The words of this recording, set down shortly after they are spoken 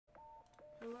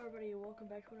Hello everybody, welcome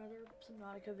back to another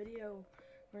Subnautica video,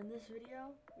 where in this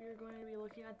video, we are going to be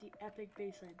looking at the epic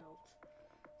base I built.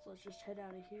 So let's just head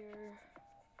out of here.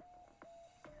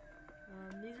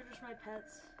 These are just my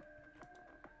pets.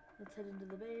 Let's head into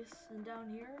the base, and down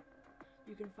here,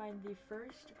 you can find the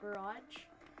first garage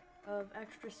of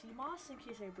extra sea moss in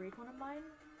case I break one of mine.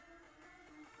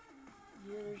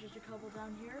 Yeah, there's just a couple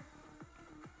down here.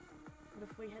 But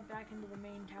if we head back into the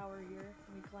main tower here,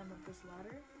 and we climb up this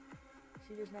ladder,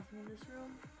 see, there's nothing in this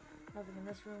room, nothing in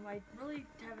this room. I really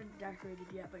haven't decorated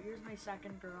yet, but here's my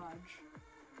second garage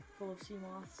full of sea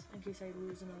moss in case I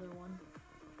lose another one.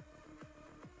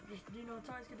 Just, you know, it's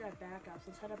always good to have backups.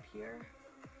 Let's head up here.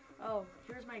 Oh,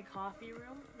 here's my coffee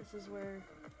room. This is where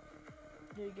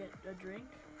you get a drink.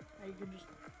 Now you can just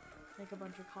make a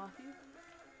bunch of coffee.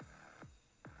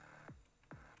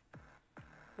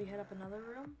 We head up another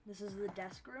room. This is the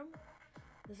desk room.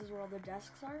 This is where all the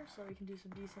desks are, so we can do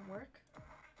some decent work.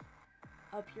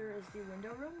 Up here is the window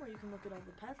room, where you can look at all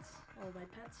the pets, all my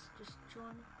pets just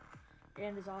chilling.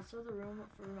 And is also the room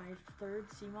for my third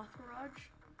sea moth garage.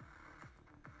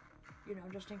 You know,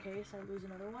 just in case I lose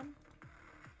another one.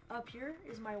 Up here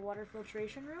is my water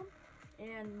filtration room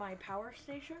and my power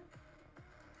station.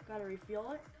 Gotta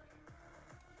refuel it.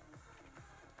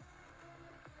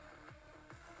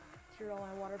 Here are all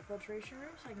my water filtration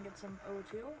rooms, so I can get some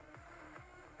O2.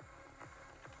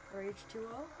 Or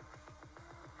H2O,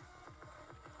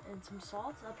 and some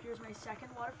salt. Up here's my second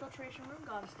water filtration room,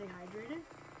 gotta stay hydrated.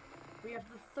 We have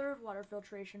the third water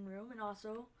filtration room, and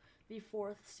also the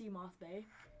fourth sea moth bay.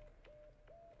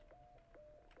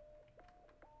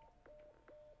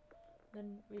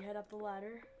 Then we head up the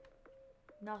ladder,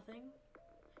 nothing.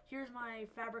 Here's my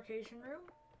fabrication room,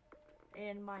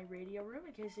 and my radio room,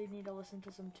 in case they need to listen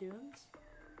to some tunes.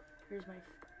 Here's my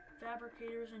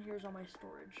fabricators, and here's all my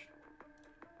storage.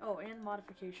 Oh, and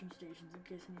modification stations in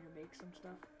case I need to make some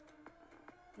stuff.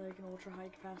 Like an ultra high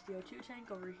capacity O2 tank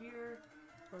over here,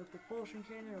 or a propulsion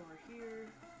cannon over here.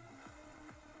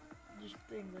 Just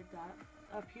things like that.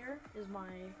 Up here is my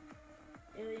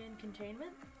alien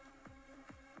containment.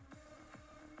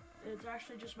 It's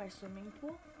actually just my swimming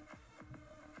pool.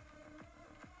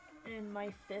 And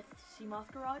my fifth sea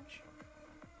moth garage.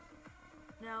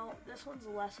 Now, this one's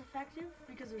less effective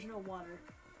because there's no water.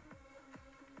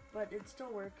 But it still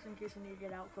works in case I need to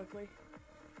get out quickly.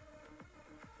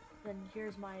 Then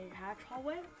here's my hatch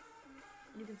hallway.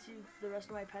 And you can see the rest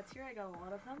of my pets here. I got a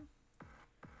lot of them.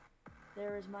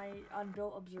 There is my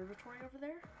unbuilt observatory over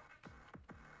there.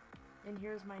 And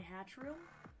here's my hatch room.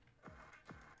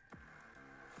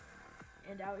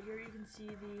 And out here you can see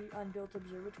the unbuilt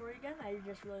observatory again. I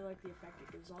just really like the effect it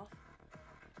gives off.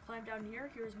 Climb down here.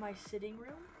 Here's my sitting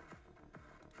room.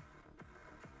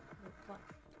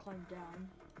 Climb down.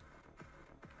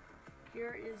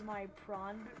 Here is my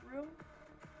prawn room.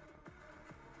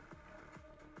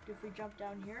 If we jump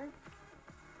down here,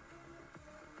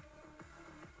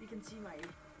 you can see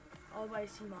all my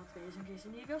sea moth bays in case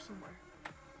I need to go somewhere.